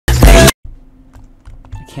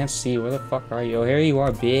can't see. Where the fuck are you? Oh, here you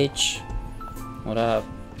are, bitch. What up,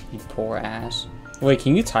 you poor ass? Wait,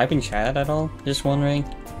 can you type in chat at all? Just wondering.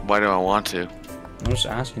 Why do I want to? I'm just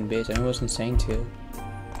asking, bitch. I wasn't saying to.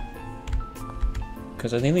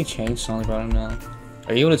 Because I think they changed something, but I don't know.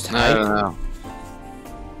 Are you able to type? I don't know.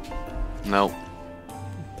 Nope.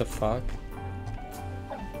 The fuck?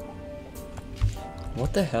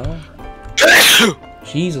 What the hell?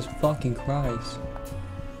 Jesus fucking Christ.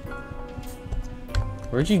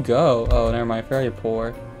 Where'd you go? Oh, never mind. I forgot you're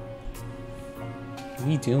poor. What are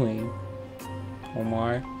you doing,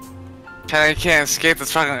 Omar? I can't escape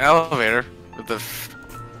this fucking elevator. With the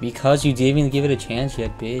Because you didn't even give it a chance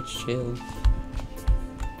yet, bitch. Chill.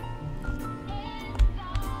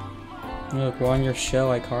 Look, we're on your show,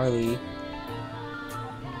 iCarly.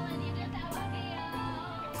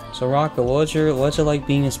 So, Rocco, what's it like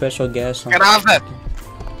being a special guest? Get off it!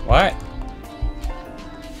 What?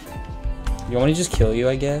 You want me to just kill you,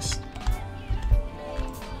 I guess?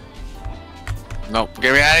 Nope,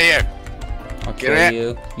 get me out of here! I'll kill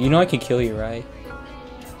you. You know I could kill you, right?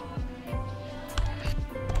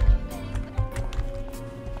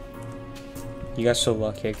 You got so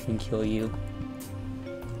lucky I can kill you.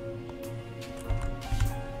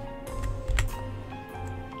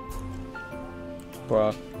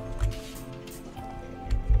 Bruh.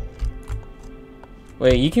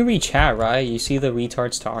 Wait, you can read chat, right? You see the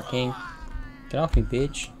retards talking? Get off me,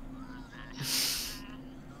 bitch.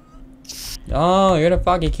 Oh, you're gonna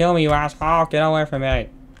fucking kill me, you asshole. Get away from me. I'm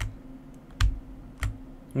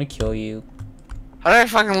gonna kill you. How did I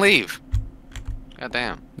fucking leave? God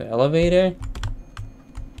damn. The elevator?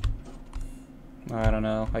 I don't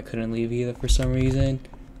know. I couldn't leave either for some reason.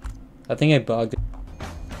 I think I bugged.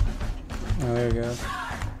 Oh, there we go.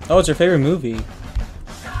 Oh, it's your favorite movie.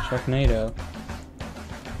 Sharknado.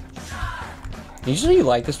 Usually you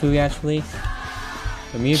like this movie, actually.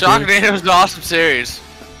 Sharknado is an awesome series.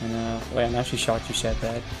 I know. Wait, I'm actually shocked you said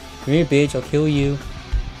that. Come here, bitch. I'll kill you.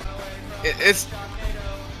 It's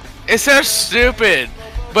so stupid,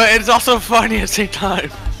 but it's also funny at the same time.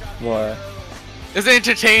 What? It's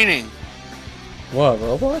entertaining. What,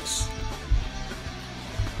 Roblox?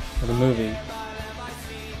 Or the movie?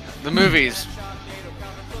 The movies.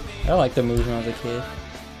 I liked the movie when I was a kid.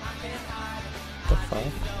 What the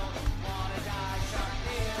fuck?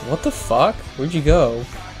 What the fuck? Where'd you go?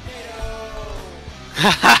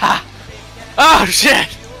 Oh shit!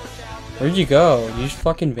 Where'd you go? You just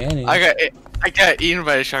fucking vanished. I got eaten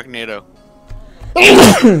by a Sharknado.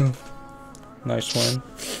 Nice one.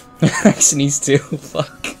 I sneezed too.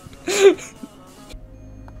 Fuck.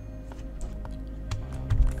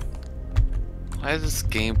 Why is this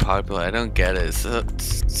game popular? I don't get it. It's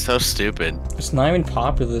so stupid. It's not even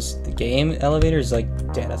popular. The game elevator is like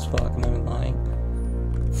dead as fuck. I'm not even lying.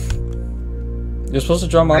 You're supposed to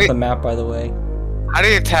drop off the map, by the way. How do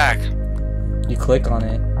you attack? You click on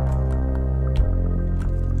it.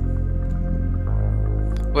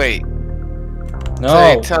 Wait.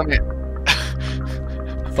 No. Tell me.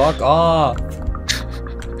 Fuck off.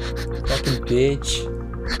 Fucking bitch.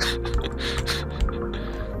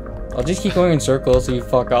 I'll just keep going in circles so you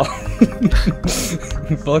fuck off.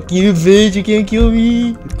 Fuck you, bitch. You can't kill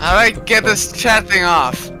me. How do I get this chat thing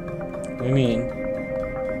off? What do you mean?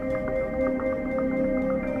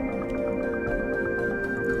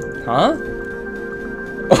 Huh?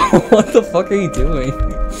 What the fuck are you doing?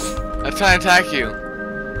 I'm trying to attack you.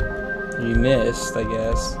 You missed, I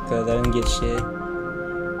guess, because I didn't get shit.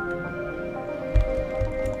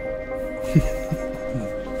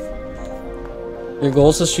 Your goal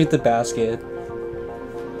is to shoot the basket.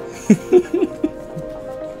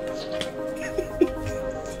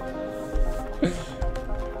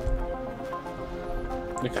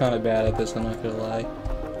 You're kind of bad at this, I'm not gonna lie.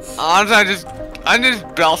 Honestly, I'm just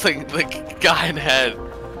belting the guy in the head.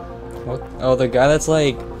 What? Oh, the guy that's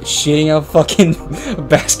like shitting out fucking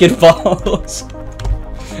basketballs.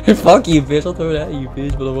 Fuck you, bitch. I'll throw it at you,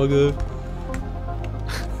 bitch. Motherfucker.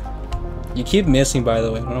 You keep missing, by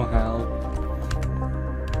the way. I don't know how.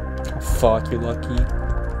 Oh, fuck, you're lucky.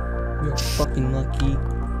 You're fucking lucky.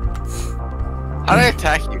 How do I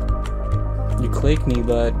attack you? You click me,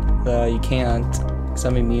 but you can't. Cause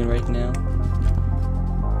I'm immune right now.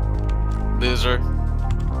 Loser.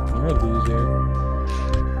 You're a loser.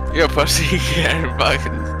 You're a pussy. Yeah,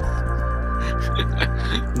 fucking.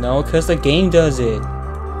 No, cause the game does it.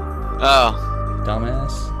 Oh.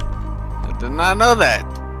 Dumbass. I did not know that.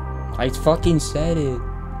 I fucking said it.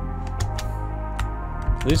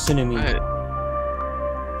 Listen to me.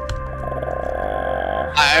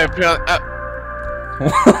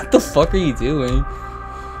 What the fuck are you doing?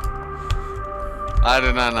 I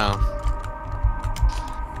did not know.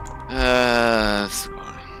 That's boring.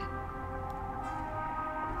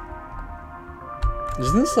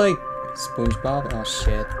 Isn't this like SpongeBob? Oh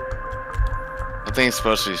shit. I think it's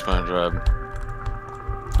supposed to be SpongeBob.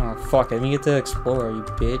 Oh fuck, I didn't get to explore, you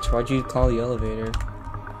bitch. Why'd you call the elevator?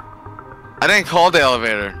 I didn't call the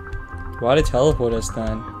elevator. Why'd it teleport us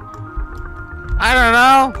then? I don't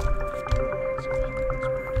know.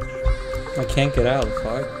 I can't get out,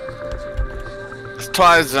 fuck. It's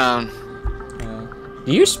Twilight Zone.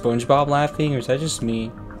 Do you hear SpongeBob laughing, or is that just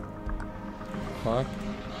me? Fuck.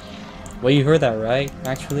 Well, you heard that, right?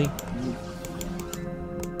 Actually?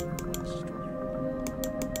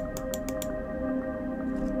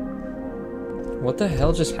 What the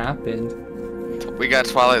hell just happened? We got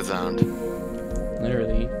Twilight Zone.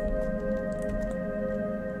 Literally.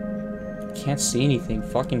 Can't see anything,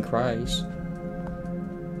 fucking Christ.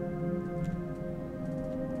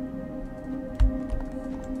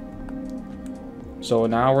 So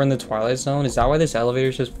now we're in the Twilight Zone? Is that why this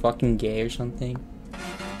elevator's just fucking gay or something?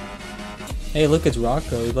 Hey, look, it's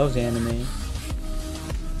Rocco. He loves anime.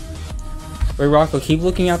 Wait, Rocco, keep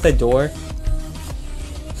looking out that door.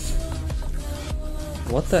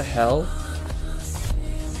 What the hell?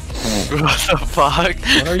 What the fuck?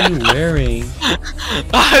 What are you wearing?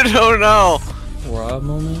 I don't know. Raw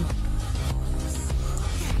moment?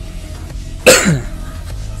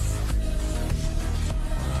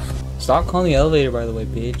 Stop calling the elevator, by the way,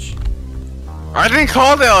 bitch. I didn't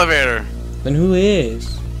call the elevator. Then who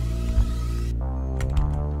is?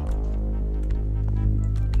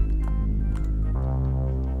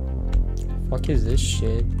 Fuck is this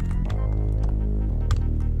shit?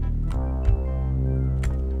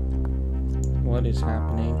 What is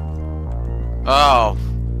happening? Oh.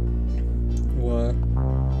 What?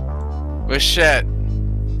 Well, shit.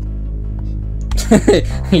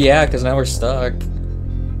 Yeah, because now we're stuck.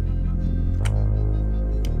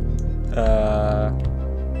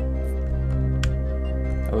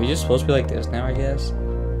 Are we just supposed to be like this now, I guess?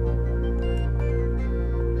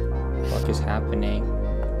 What is happening?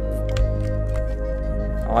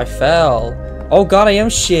 Oh, I fell. Oh god, I am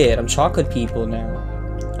shit. I'm chocolate people now.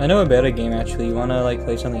 I know a better game, actually. You wanna, like,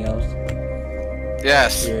 play something else?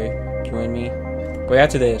 Yes. Here, join me. Wait,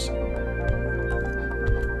 after this.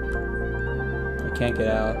 I can't get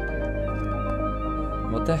out.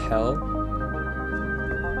 What the hell?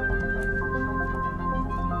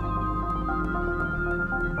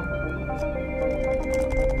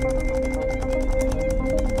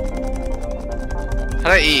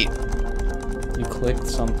 How'd I eat? You clicked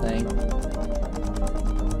something.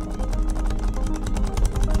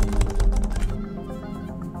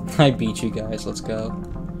 I beat you guys, let's go.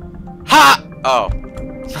 Ha! Oh.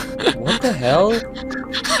 What the hell?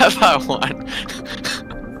 I thought I won.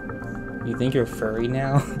 You think you're furry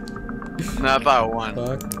now? No, I thought I won.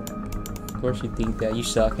 Fuck. Of course you think that. You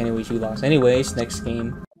suck. Anyways, you lost. Anyways, next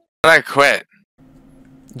game. How'd I quit?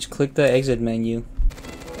 Just click the exit menu.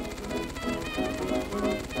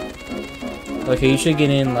 Okay, you should get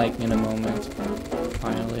in, like, in a moment.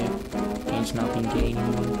 Finally. Game's not being gay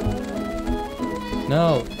anymore.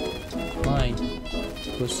 No! Fine.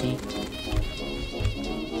 Pussy.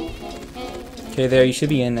 Okay, there, you should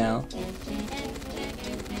be in now.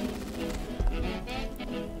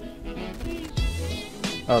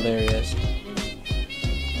 Oh, there he is.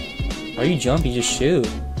 Why are you jumping? Just shoot.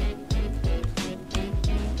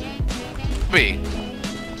 Me.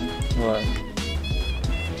 What?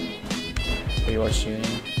 You are shooting.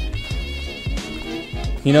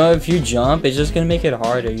 You know, if you jump, it's just gonna make it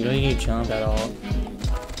harder. You don't need to jump at all.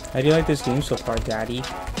 How do you like this game so far, Daddy?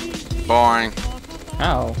 Boring.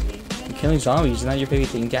 How? You're killing zombies. Isn't that your favorite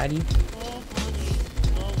thing, Daddy?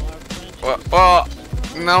 Well,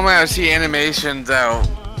 no man, I see animations out.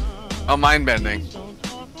 Oh, mind bending.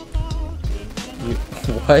 You,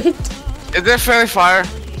 what? Is there friendly fire?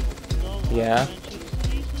 Yeah.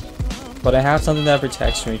 But I have something that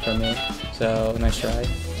protects me from it. So, nice try.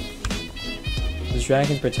 This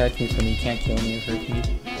dragon's protecting me from me. You can't kill me or hurt me.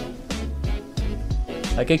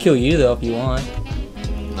 I could kill you though if you want.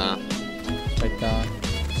 No. Like that.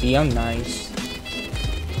 See, I'm nice.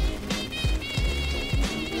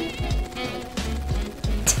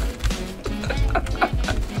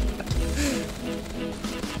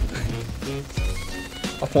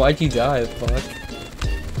 Why'd you die, fuck?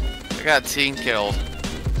 I got team killed.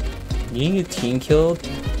 You didn't get team killed?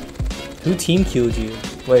 Who team killed you?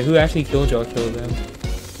 Wait, who actually killed you or killed them?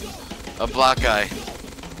 A black guy.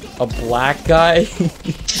 A black guy?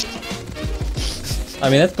 I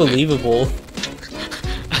mean, that's believable.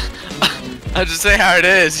 I just say how it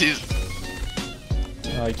is. He's.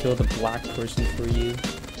 Oh, I killed a black person for you.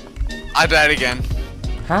 I died again.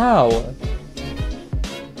 How?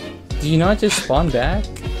 Did you not just spawn back?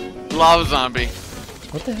 Lava zombie.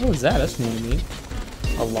 What the hell is that? That's new to me.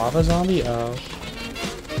 A lava zombie? Oh.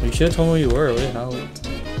 You should have told me where you were. It would have helped.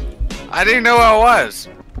 I didn't know where I was.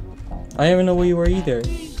 I didn't even know where you were either.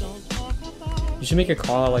 You should make a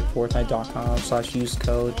call at like Fortnite.com/use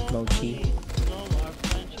code Mochi.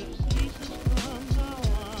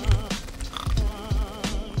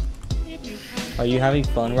 Are you having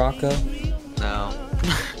fun, Rocco? No.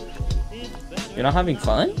 You're not having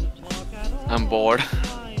fun? I'm bored.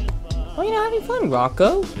 Why are you not having fun,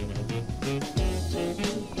 Rocco? The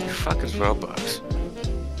fuck is Roblox?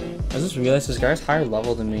 I just realized this guy's higher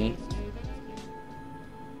level than me.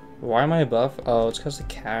 Why am I above? Oh, it's because of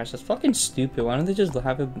cash. That's fucking stupid. Why don't they just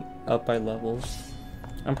have it up by levels?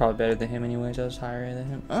 I'm probably better than him anyways. I was higher than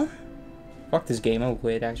him. Fuck this game. I'll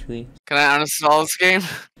quit, actually. Can I uninstall this game?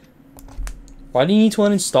 Why do you need to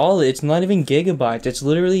uninstall it? It's not even gigabytes. It's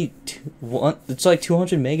literally it's like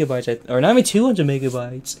 200 megabytes, or not even 200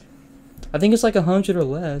 megabytes. I think it's like 100 or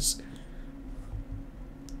less.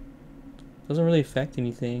 Doesn't really affect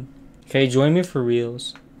anything. Okay, join me for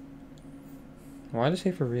reals. Why did I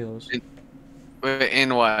say for reals?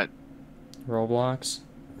 In what? Roblox.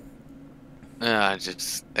 I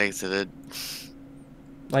just exited.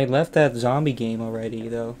 I left that zombie game already,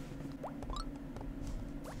 though.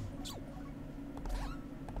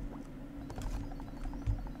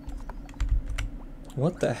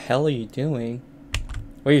 What the hell are you doing?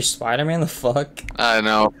 Wait, you're Spider-Man? The fuck? I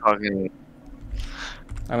know, fucking.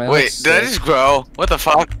 I mean, wait, did I just grow? What the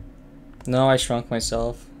fuck? No, I shrunk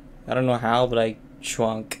myself. I don't know how, but I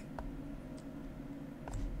shrunk.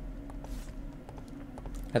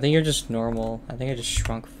 I think you're just normal. I think I just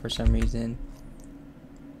shrunk for some reason.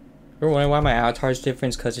 You're wondering why my avatar's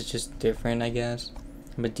different? Because it's just different, I guess.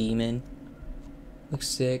 I'm a demon. Looks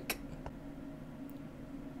sick.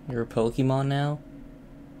 You're a Pokemon now?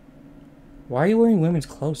 Why are you wearing women's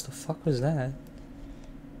clothes? The fuck was that?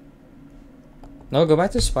 No, go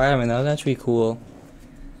back to Spider-Man. That was actually cool.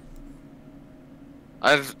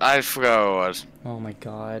 I forgot what it was. Oh my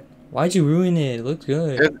god. Why'd you ruin it? It looked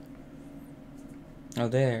good. Oh,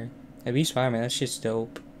 there. Hey, be Spider-Man. That shit's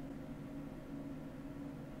dope.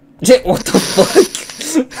 What the fuck?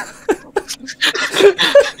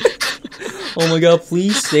 Oh my god,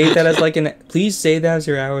 please save that as like an... Please save that as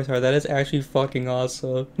your avatar. That is actually fucking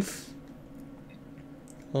awesome.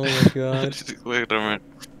 Oh my god. Wait a minute.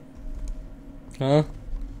 Huh?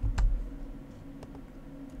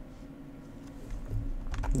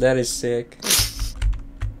 That is sick.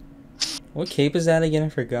 What cape is that again? I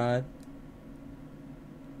forgot.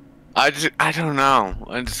 I don't know.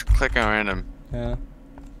 I just click on random. Yeah.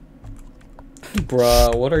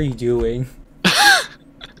 Bruh, what are you doing? I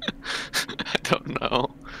don't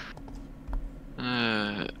know.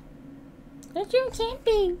 That's your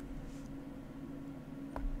camping.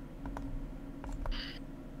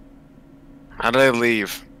 How did I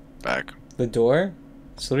leave? Back. The door?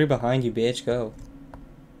 It's literally behind you, bitch. Go.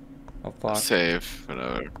 Oh fuck. Save.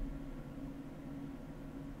 Whatever.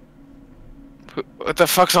 What the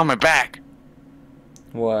fuck's on my back?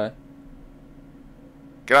 What?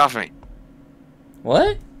 Get off me.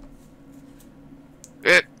 What?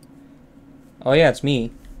 Oh yeah, it's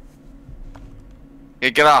me. Yeah,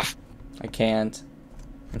 get off. I can't.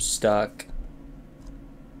 I'm stuck.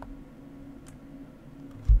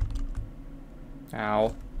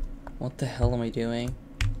 Ow. What the hell am I doing?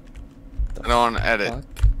 I don't want to edit. Fuck?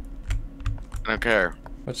 I don't care.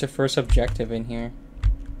 What's your first objective in here?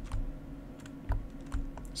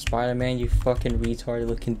 Spider-Man, you fucking retard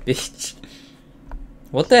looking bitch.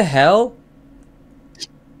 What the hell?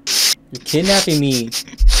 You're kidnapping me.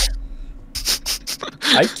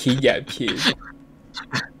 I kidnapped kids.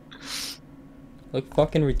 Look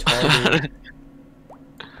fucking retarded.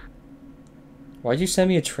 Why'd you send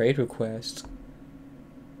me a trade request?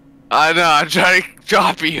 I know, I'm trying to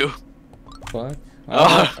drop you. What?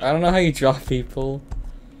 I don't know how you drop people.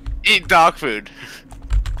 Eat dog food.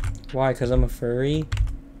 Why? Because I'm a furry?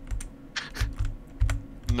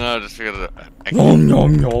 No, just because I Nom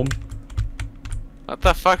nom nom. What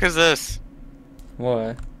the fuck is this?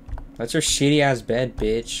 What? That's your shitty ass bed,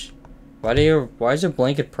 bitch. Why is your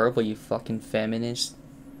blanket purple, you fucking feminist?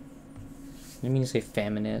 What do you mean to say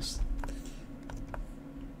feminist?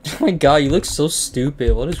 Oh my god, you look so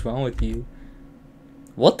stupid. What is wrong with you?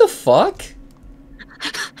 What the fuck?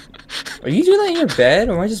 Are you doing that in your bed,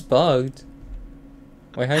 or am I just bugged?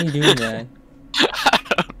 Wait, how are you doing that?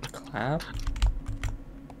 Clap?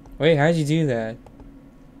 Wait, how'd you do that?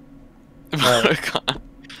 Oh.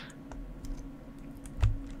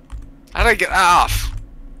 How do I get off?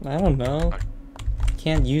 I don't know.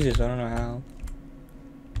 can't use it, so I don't know how.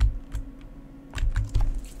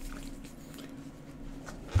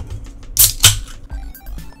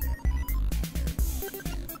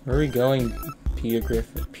 Where are we going, Peter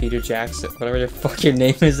Griffin? Peter Jackson? Whatever the fuck your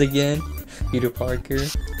name is again? Peter Parker?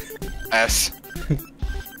 S.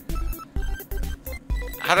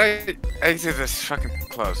 How do I exit this fucking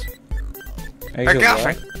close? Exit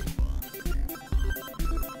what?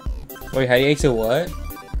 Wait, how do you exit what?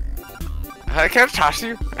 Can I toss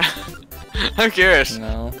you? I'm curious.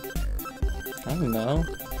 No. I don't know.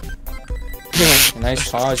 Nice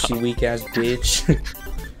toss, you weak ass bitch.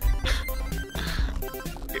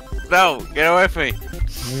 No, get away from me.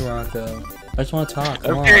 Me, Rocco. I just want to talk.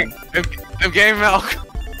 Come I'm on. getting milk.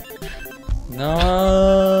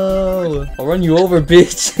 No. I'll run you over,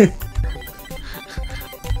 bitch.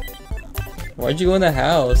 Why'd you go in the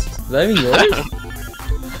house? Is that even yours?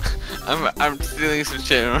 I'm stealing some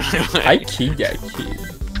shit. I keyed that kid.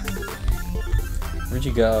 Where'd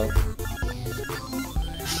you go?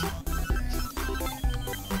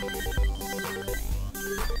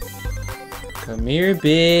 Come here,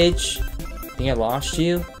 bitch. Think I lost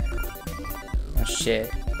you? Oh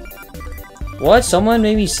shit. What? Someone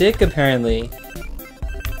made me sick apparently.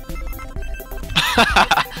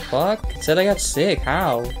 Fuck? It said I got sick.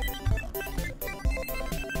 How?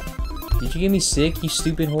 Did you get me sick, you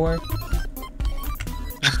stupid whore?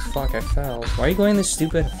 Oh, fuck, I fell. Why are you going in this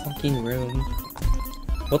stupid fucking room?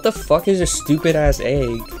 What the fuck is a stupid ass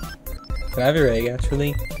egg? Can I have your egg,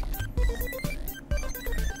 actually?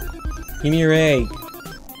 Give me your egg.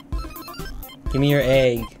 Give me your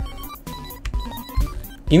egg.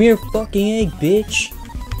 Give me your fucking egg, bitch.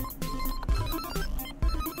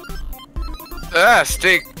 Ah,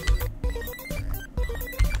 stick.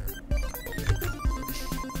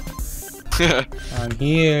 I'm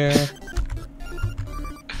here.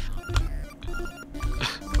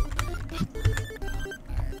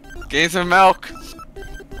 Gain some milk.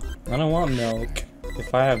 I don't want milk.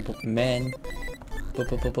 If I have men.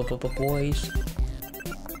 Boys.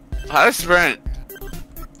 How to sprint?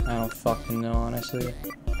 I don't fucking know, honestly.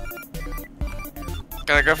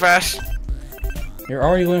 Can I go fast? You're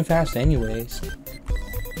already going fast anyways.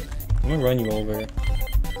 I'm gonna run you over.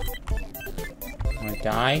 Wanna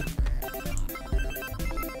die?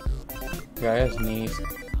 Guy has knees.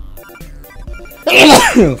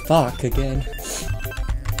 Fuck again.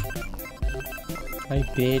 Hi,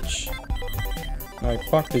 bitch. Alright,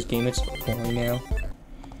 fuck this game, it's boring now.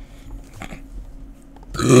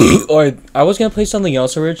 Or I was gonna play something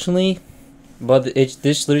else originally, but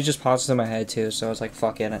this literally just pops in my head too, so I was like,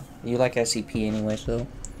 fuck it. You like SCP anyway, so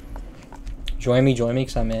join me,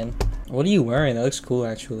 cause I'm in. What are you wearing? That looks cool,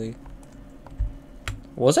 actually.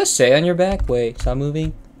 What does that say on your back? Wait, stop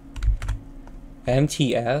moving.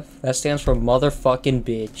 MTF? That stands for motherfucking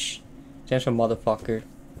bitch. Stands for motherfucker.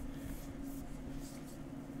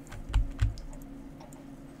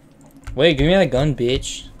 Wait, give me that gun,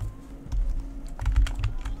 bitch.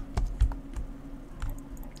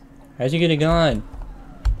 How'd you get a gun?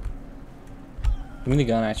 Give me the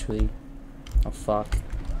gun, actually. Oh, fuck.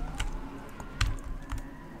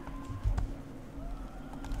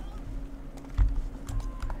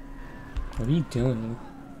 What are you doing?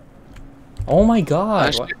 Oh my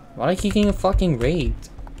god! Why do I keep getting fucking raped?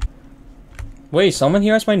 Wait, someone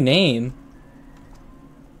here has my name.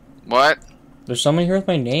 What? There's someone here with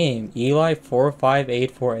my name.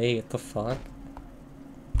 Eli45848. What the fuck?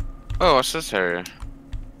 Oh, what's this area?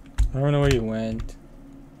 I don't know where you went.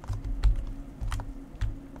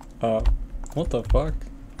 What the fuck?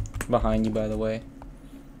 Behind you, by the way.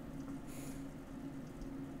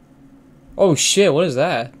 Oh shit, what is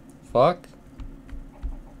that? Fuck.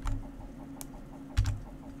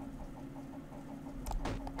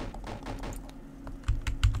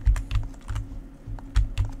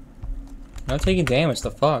 I'm not taking damage,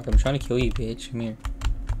 the fuck? I'm trying to kill you, bitch. Come here.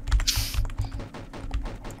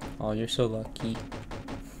 Oh, you're so lucky.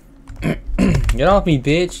 Get off me,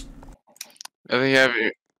 bitch. I think you have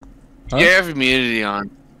your... Huh? You have immunity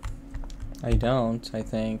on. I don't, I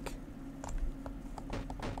think.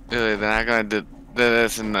 Really, they're not gonna do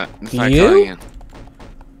this and that. You?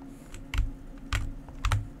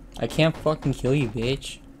 I can't fucking kill you,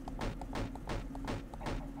 bitch.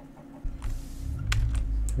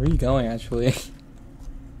 Where are you going, actually?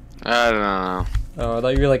 I don't know. Oh, I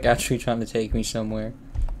thought you were, like, actually trying to take me somewhere.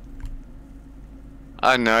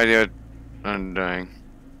 I have no idea what I'm doing.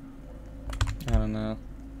 I don't know.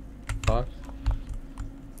 Fuck.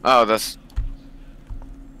 Oh, that's...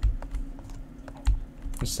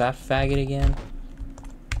 Is that faggot again?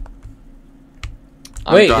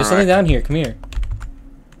 I'm Wait, done, there's something right? down here. Come here.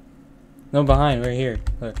 No, behind, right here.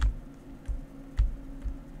 Look.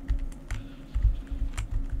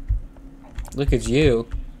 Look, it's you.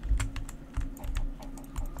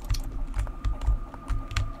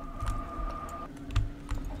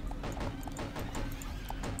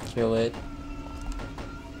 Kill it.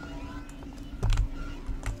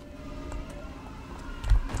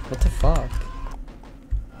 What the fuck?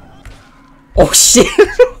 Oh shit!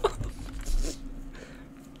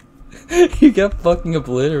 You got fucking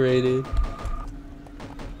obliterated.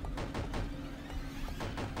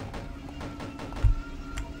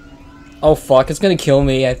 Oh fuck, it's gonna kill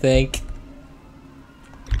me, I think.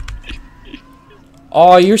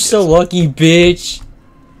 Oh, you're so lucky, bitch.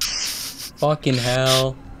 Fucking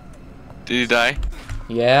hell. Did you die?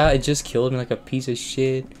 Yeah, it just killed me like a piece of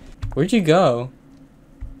shit. Where'd you go?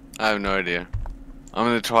 I have no idea. I'm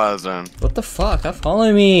in the Twilight Zone. What the fuck? Stop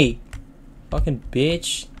following me. Fucking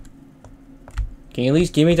bitch. Can you at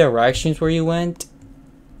least give me directions where you went?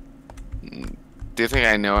 Do you think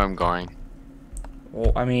I know where I'm going?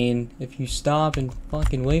 Well, I mean, if you stop and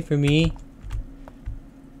fucking wait for me.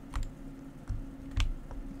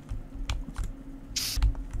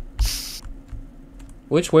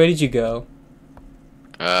 Which way did you go?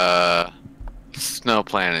 Snow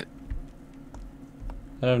Planet.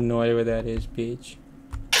 I have no idea where that is, bitch.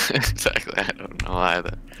 Exactly, I don't know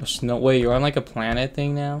either. Snow. Wait, you're on like a planet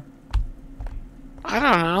thing now? I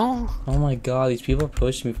don't know. Oh my god, these people are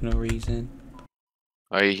pushing me for no reason.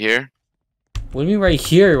 Are you here? What do you mean right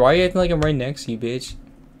here? Why are you acting like I'm right next to you, bitch?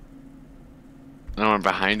 No, I'm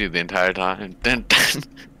behind you the entire time. Dun, dun.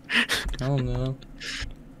 I don't know.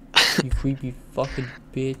 You creepy fucking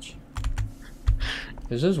bitch.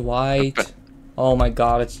 Is this white? Oh my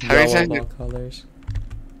god, it's yellow of all colors.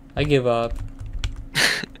 I give up.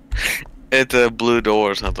 It's a blue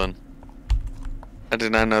door or something. I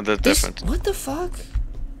did not know the difference. What the fuck?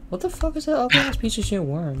 What the fuck is that ugly ass piece of shit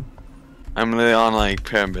worm? I'm really on like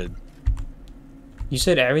pyramid. You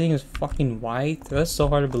said everything is fucking white? That's so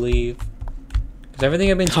hard to believe. Because everything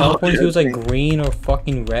I've been teleporting to is like green or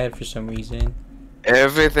fucking red for some reason.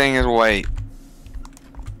 Everything is white.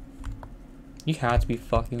 You had to be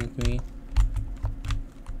fucking with me.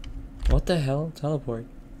 What the hell? Teleport.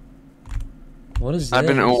 What is this? I've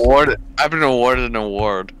been awarded an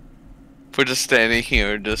award for just standing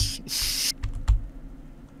here just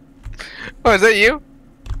Oh, is that you?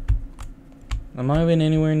 I'm not even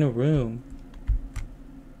anywhere in the room.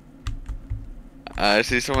 I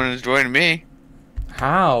see someone is joining me.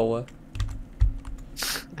 How?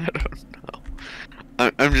 I don't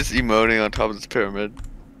know. I'm just emoting on top of this pyramid.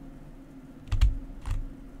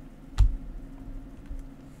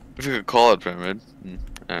 If you could call it pyramid.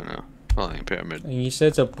 I don't know. Calling it pyramid. And you said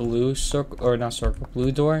it's a blue circle, or not circle,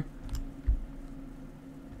 blue door?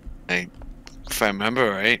 If I remember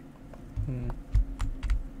right. Hmm.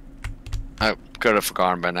 I could have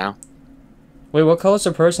forgotten by now. Wait, what color's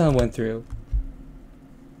the person I went through?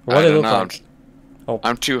 Or what I did it don't look know. like? Oh.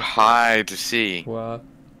 I'm too high to see. What?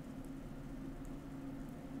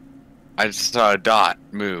 I just saw a dot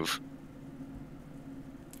move.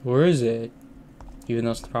 Where is it? Even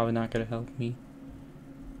though it's probably not gonna help me.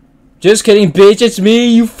 Just kidding, bitch! It's me,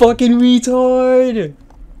 you fucking retard!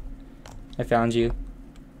 I found you.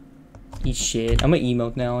 Eat shit. I'm gonna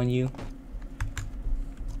emote now on you.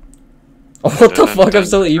 Oh, what the fuck? I'm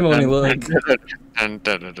still emoting, look.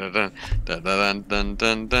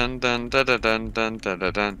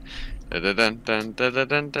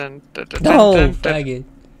 No, faggot.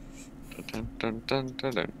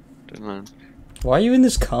 Why are you in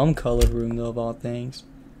this cum-colored room, though, of all things?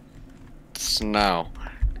 Snow.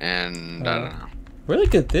 And I don't know. Really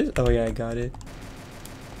good this. Oh, yeah, I got it.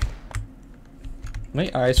 My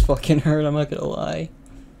eyes fucking hurt, I'm not gonna lie.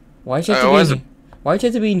 Why'd you have to be Why'd you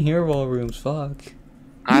have to be in hero rooms? Fuck.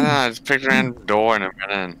 I don't know, I just picked a random door and I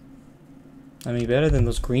went in. I mean, better than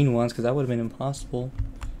those green ones, because that would have been impossible.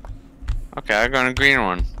 Okay, I got a green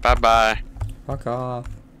one. Bye bye. Fuck off.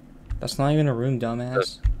 That's not even a room,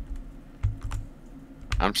 dumbass.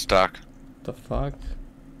 I'm stuck. The fuck?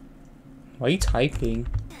 Why are you typing?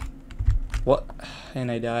 What? And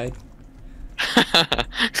I died.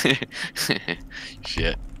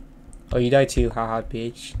 Shit. Oh, you died too, haha,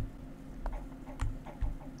 bitch.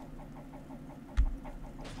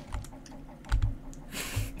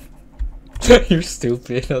 You're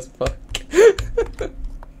stupid as fuck.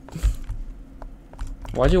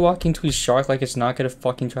 Why'd you walk into a shark like it's not gonna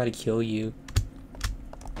fucking try to kill you?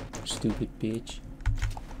 Stupid bitch.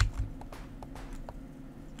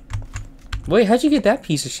 Wait, how'd you get that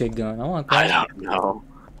piece of shit gun? I want that. I don't know.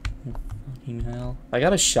 Fucking hell. I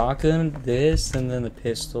got a shotgun, this, and then the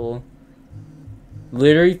pistol.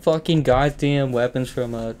 Literally fucking goddamn weapons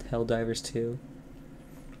from Helldivers 2.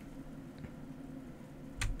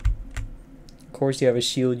 Of course you have a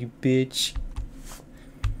shield, you bitch.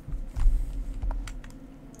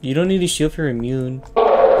 You don't need a shield if you're immune.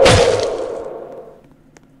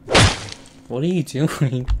 What are you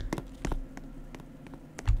doing?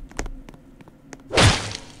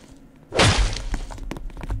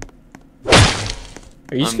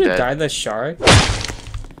 Are you just gonna die to that shark?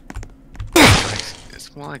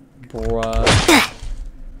 It's more like... Bruh.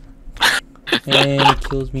 And it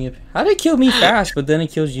kills me. How did it kill me fast, but then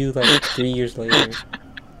it kills you like 3 years later?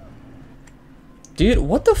 Dude,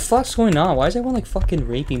 what the fuck's going on? Why is everyone like fucking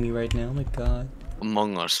raping me right now? Oh my god.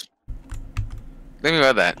 Among Us. Think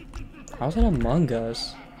about that. How's that Among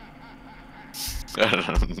Us? I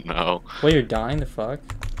don't know. Wait, you're dying? The fuck?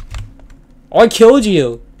 Oh, I killed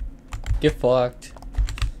you! Get fucked.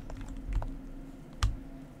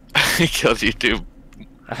 I killed you too.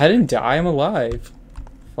 I didn't die, I'm alive.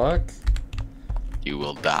 Fuck. You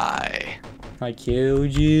will die. I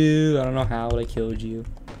killed you. I don't know how, but I killed you.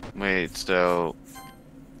 Wait, so...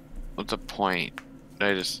 What's the point?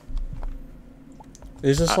 I just...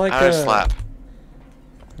 Is this like how a... to slap?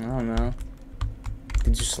 I don't know.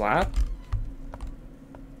 Did you slap?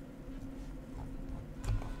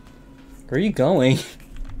 Where are you going?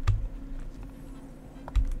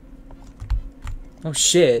 Oh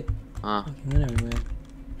shit. Huh. Went everywhere.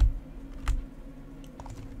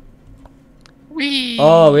 Whee!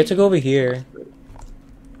 Oh, we have to go over here.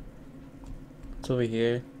 It's over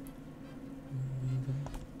here.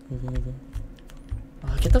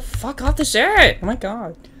 Oh, get the fuck off this area! Oh my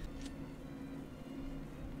god.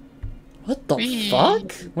 What the Whee!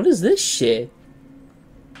 fuck? What is this shit?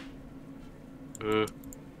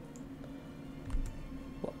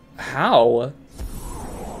 How?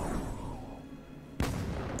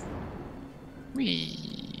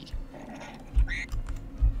 Whee!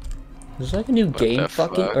 There's like a new game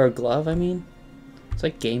fucking fuck? or glove, I mean. It's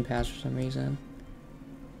like Game Pass for some reason.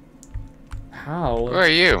 How? Where are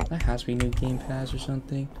you? That has to be new Game Pass or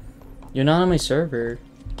something. You're not on my server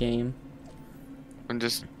game. I'm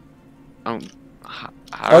just... how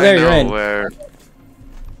Oh, there, do I you're know in. where...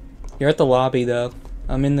 You're at the lobby though.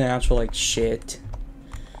 I'm in the actual like shit.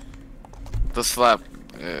 The slap...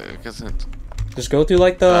 cause it's... Just go through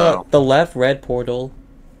like the left red portal.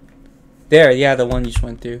 There, yeah, the one you just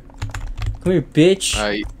went through. Come here,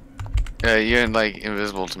 bitch. you're like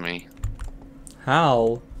invisible to me.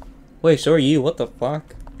 How? Wait, so are you? What the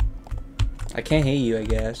fuck? I can't hit you, I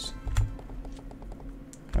guess.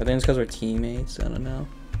 I think it's because we're teammates. I don't know.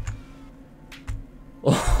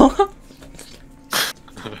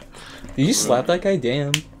 Did you slap that guy?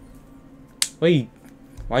 Damn. Wait,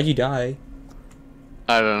 why'd you die?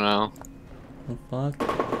 I don't know. The fuck?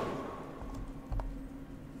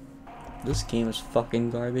 This game is fucking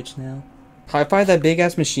garbage now. High five that big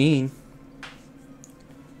ass machine.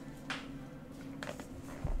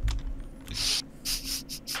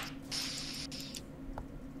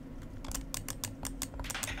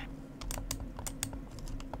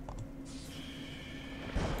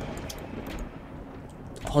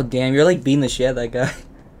 Oh damn, you're like beating the shit out of that guy.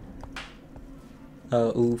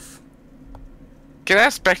 Oh, oof. Get out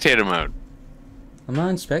of spectator mode. I'm not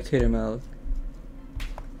in spectator mode.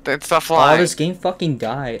 That stuff Oh, flying. this game fucking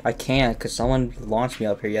died. I can't, because someone launched me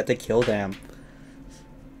up here. You have to kill them.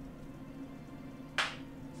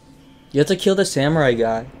 You have to kill the samurai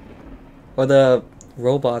guy. Or the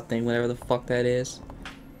robot thing, whatever the fuck that is.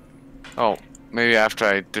 Oh, maybe after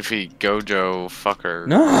I defeat Gojo fucker.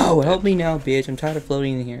 No! Help me now, bitch. I'm tired of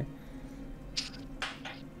floating in here.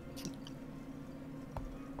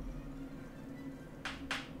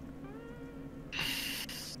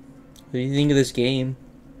 What do you think of this game?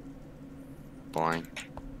 Boring.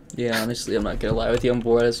 Yeah, honestly, I'm not gonna lie with you. I'm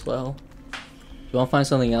bored as well. You wanna find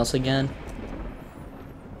something else again?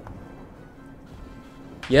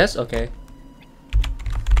 Yes? Okay.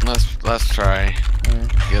 Let's try.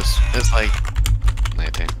 Yes, it's like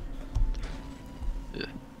 19. Yeah.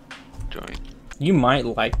 Join. You might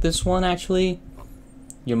like this one, actually.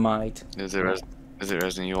 You might. Is it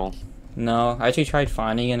Resident Evil? No, I actually tried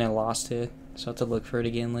finding it and I lost it. So I have to look for it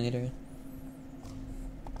again later.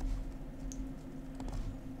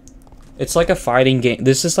 It's like a fighting game.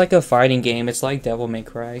 This is like a fighting game. It's like Devil May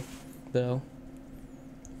Cry, though.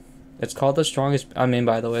 It's called the Strongest... I'm in,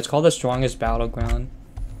 by the way. It's called the Strongest Battleground.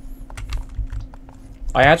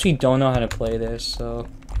 I actually don't know how to play this, so...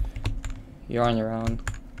 You're on your own.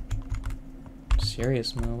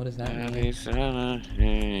 Serious mode? What does that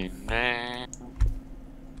mean? What?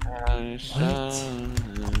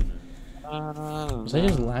 Was I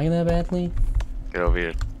just lagging that badly? Get over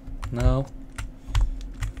here. No.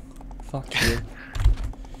 Fuck you.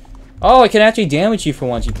 Oh, I can actually damage you for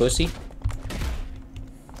once, you pussy.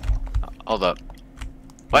 Hold up.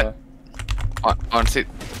 What? On see.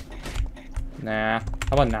 Nah. How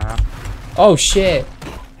about nah? Oh shit.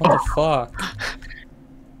 What the fuck?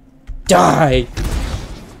 Die!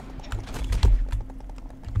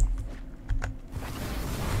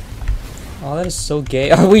 Oh, that is so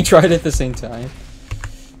gay. Oh, we tried it at the same time.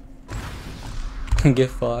 Get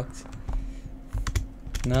fucked.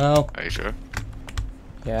 No. Are you sure?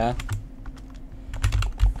 Yeah.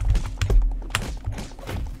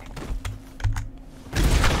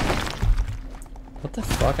 What the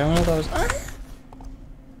fuck? I don't know if that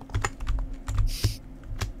was.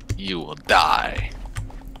 You will die.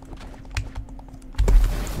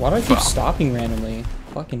 Why do I keep stopping randomly?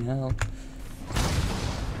 Fucking hell.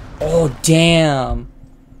 Oh, damn.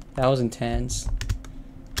 That was intense.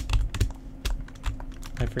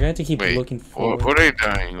 I forgot to keep looking forward. What are you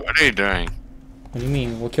doing? What are you doing? What do you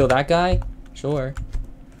mean? We'll kill that guy? Sure.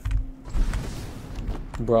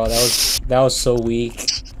 Bro, that was so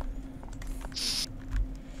weak.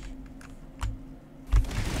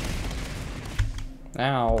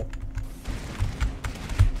 Ow.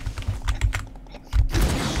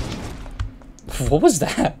 What was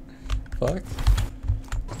that? Fuck.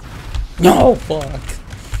 No, fuck.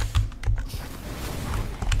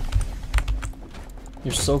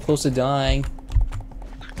 You're so close to dying.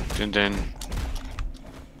 Din din.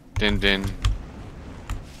 Din din.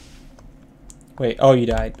 Wait, oh, you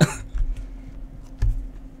died.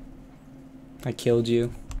 I killed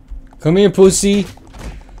you. Come here, pussy.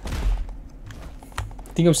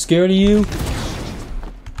 Think I'm scared of you?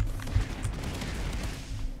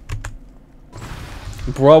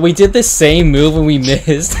 Bro, we did the same move and we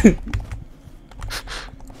missed.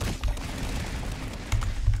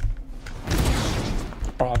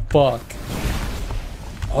 Oh, fuck.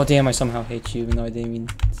 Oh, damn, I somehow hit you even though I didn't even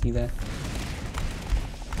see that.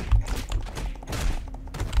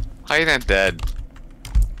 How you not dead?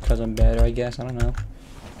 Because I'm better, I guess. I don't know.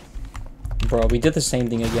 Bro, we did the same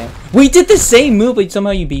thing again. We did the same move, but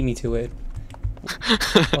somehow you beat me to it.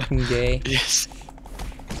 Fucking gay. Yes.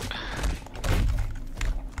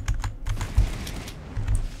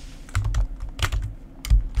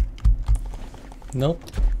 Nope.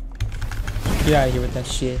 Get out of here with that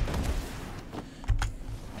shit.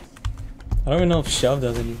 I don't even know if shove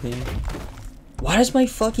does anything. Why does my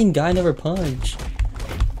fucking guy never punch?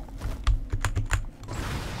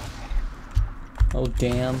 Oh,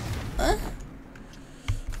 damn.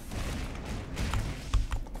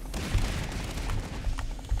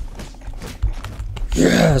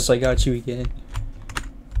 Yes, I got you again.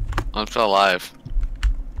 I'm still alive.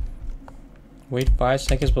 Wait 5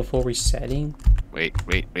 seconds before resetting? Wait.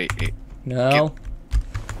 No.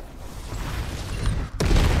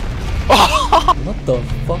 What the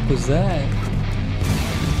fuck was that?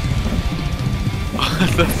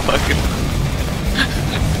 What the fuck?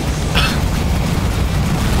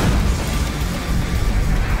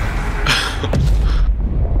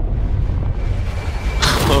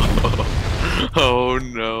 Oh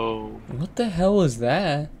no. What the hell was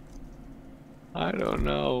that? I don't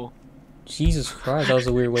know. Jesus Christ, that was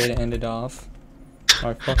a weird way to end it off.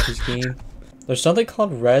 Alright, fuck this game. There's something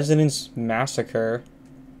called Residence Massacre.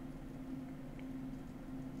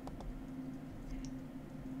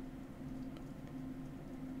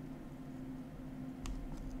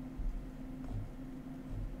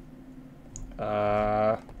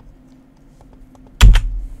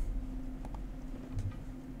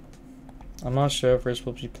 I'm not sure if we're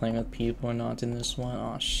supposed to be playing with people or not in this one.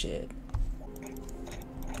 Oh shit.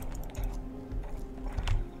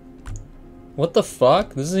 What the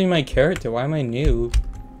fuck? This isn't my character. Why am I new?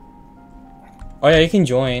 Oh yeah, you can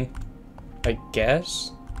join. I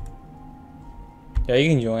guess. Yeah, you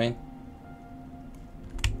can join.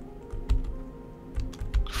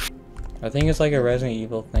 I think it's like a Resident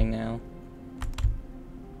Evil thing now.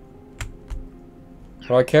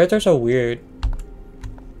 Bro, our characters are weird.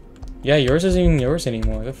 Yeah, yours isn't even yours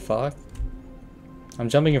anymore. What the fuck? I'm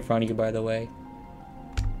jumping in front of you, by the way.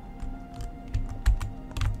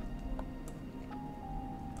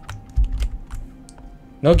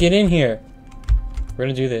 No, get in here. We're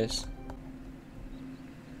gonna do this.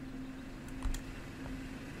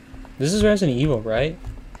 This is Resident Evil, right?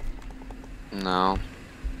 No. Are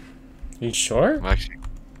you sure? Actually,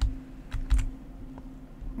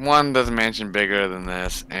 one, there's a mansion bigger than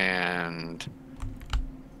this, and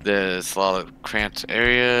there's a lot of cramped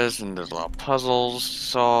areas, and there's a lot of puzzles to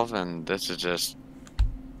solve, and this is just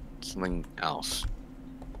something else.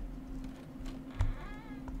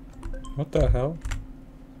 What the hell?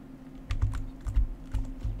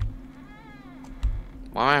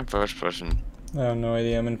 Why am I in first person? I have no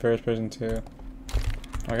idea. I'm in first person too.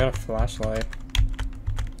 I got a flashlight.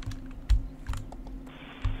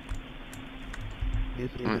 This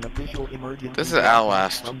is an official emergency This is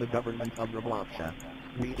Outlast. from the government of Roblox.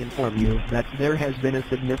 We inform you that there has been a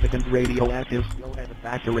significant radioactive spill at a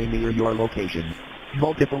factory near your location.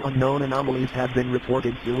 Multiple unknown anomalies have been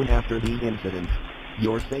reported soon after the incident.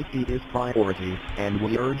 Your safety is priority, and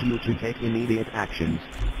we urge you to take immediate actions.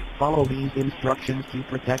 Follow these instructions to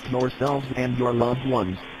protect yourselves and your loved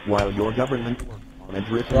ones, while your government works on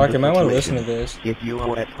addressing Rock, the you might want to situation. listen to this. If you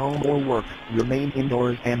are at home or work, remain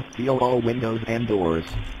indoors and seal all windows and doors.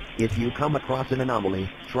 If you come across an anomaly,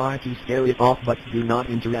 try to scare it off but do not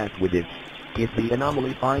interact with it. If the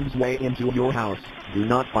anomaly finds way into your house, do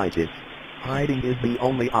not fight it. Hiding is the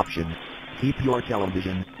only option. Keep your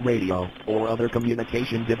television, radio, or other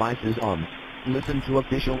communication devices on. Listen to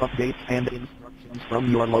official updates and instructions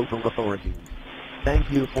from your local authorities.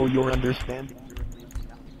 Thank you for your understanding.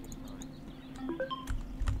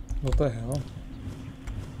 What the hell?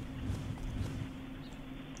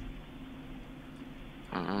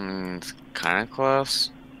 It's kind of close.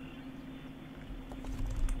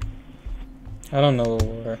 I don't know the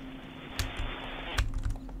lore.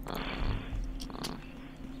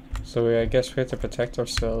 So I guess we have to protect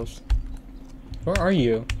ourselves. Where are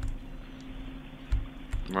you?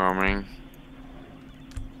 Roaming.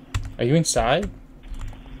 Are you inside?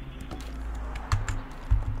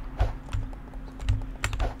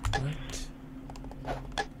 What?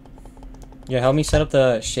 Yeah, help me set up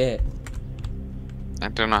the shit. I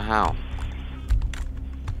don't know how.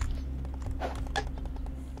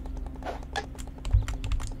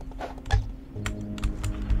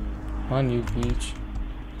 Come on, you beach.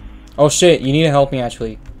 Oh shit, you need to help me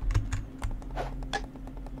actually.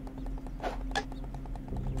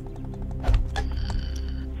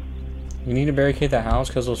 You need to barricade the house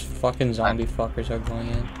because those fucking zombie fuckers are going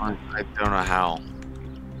in. I don't know how.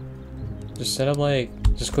 Just set up like,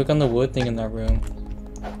 just click on the wood thing in that room.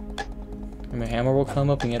 And the hammer will come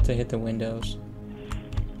up and you have to hit the windows.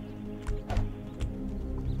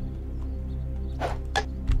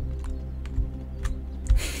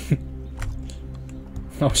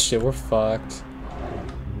 Oh shit, we're fucked.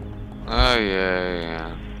 Oh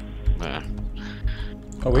yeah.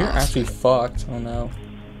 Oh, we're actually fucked. Oh no.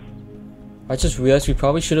 I just realized we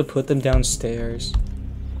probably should have put them downstairs.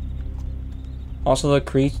 Also,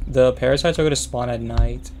 the parasites are gonna spawn at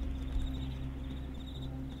night.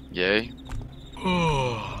 Yay.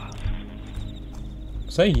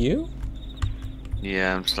 Is that you?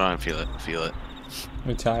 Yeah, I'm starting to feel it.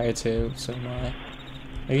 I'm tired too, so am I.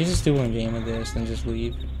 Maybe just do one game of this, then just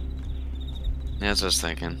leave. Yeah, that's what I was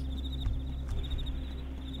thinking.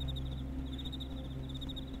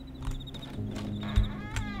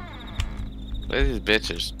 Look at these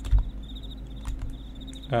bitches.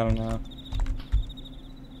 I don't know.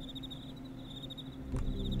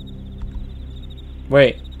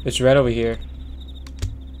 Wait, it's red over here.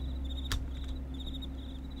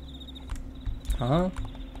 Huh?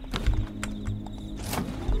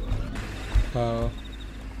 Oh.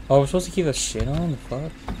 Oh, we're supposed to keep the shit on? The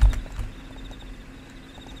fuck?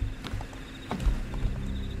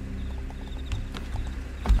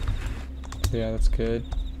 Yeah, that's good.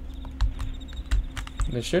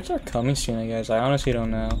 The shirts are coming soon, I guess. I honestly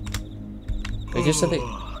don't know. They just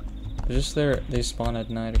said they spawn at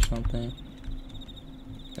night or something.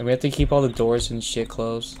 And we have to keep all the doors and shit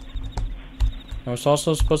closed. And we're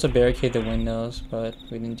also supposed to barricade the windows, but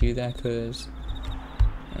we didn't do that because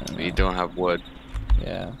We don't have wood.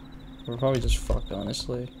 yeah, we're probably just fucked,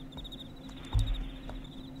 honestly.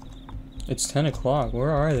 It's 10 o'clock. Where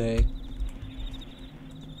are they?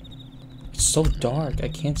 It's so dark. I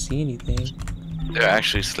can't see anything. They're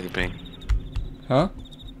actually sleeping. Huh?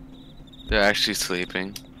 They're actually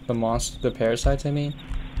sleeping. The parasites, I mean?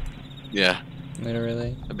 Yeah,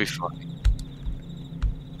 Literally. that'd be funny.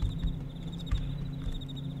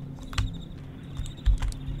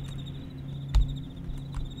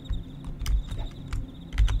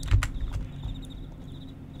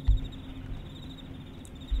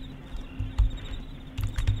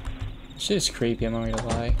 Shit is creepy, I'm not gonna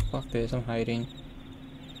lie. Fuck this, I'm hiding.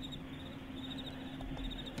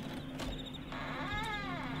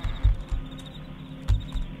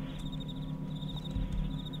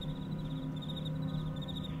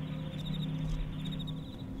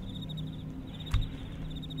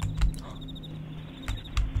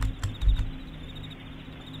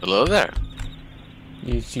 Hello there.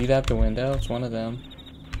 You see that the window? It's one of them.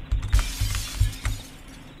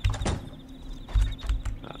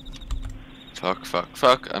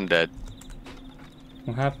 fuck, I'm dead.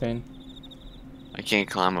 What happened? I can't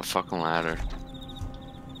climb a fucking ladder.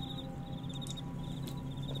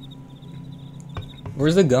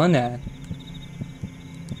 Where's the gun at?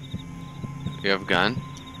 You have a gun?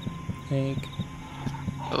 Hank.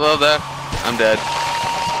 Hello there. I'm dead.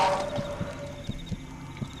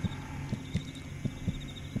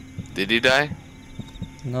 Did you die?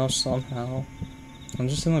 No, somehow. I'm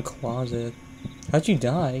just in the closet. How'd you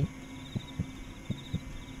die?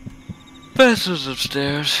 Bess was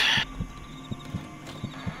upstairs.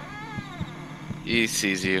 He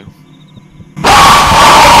sees you.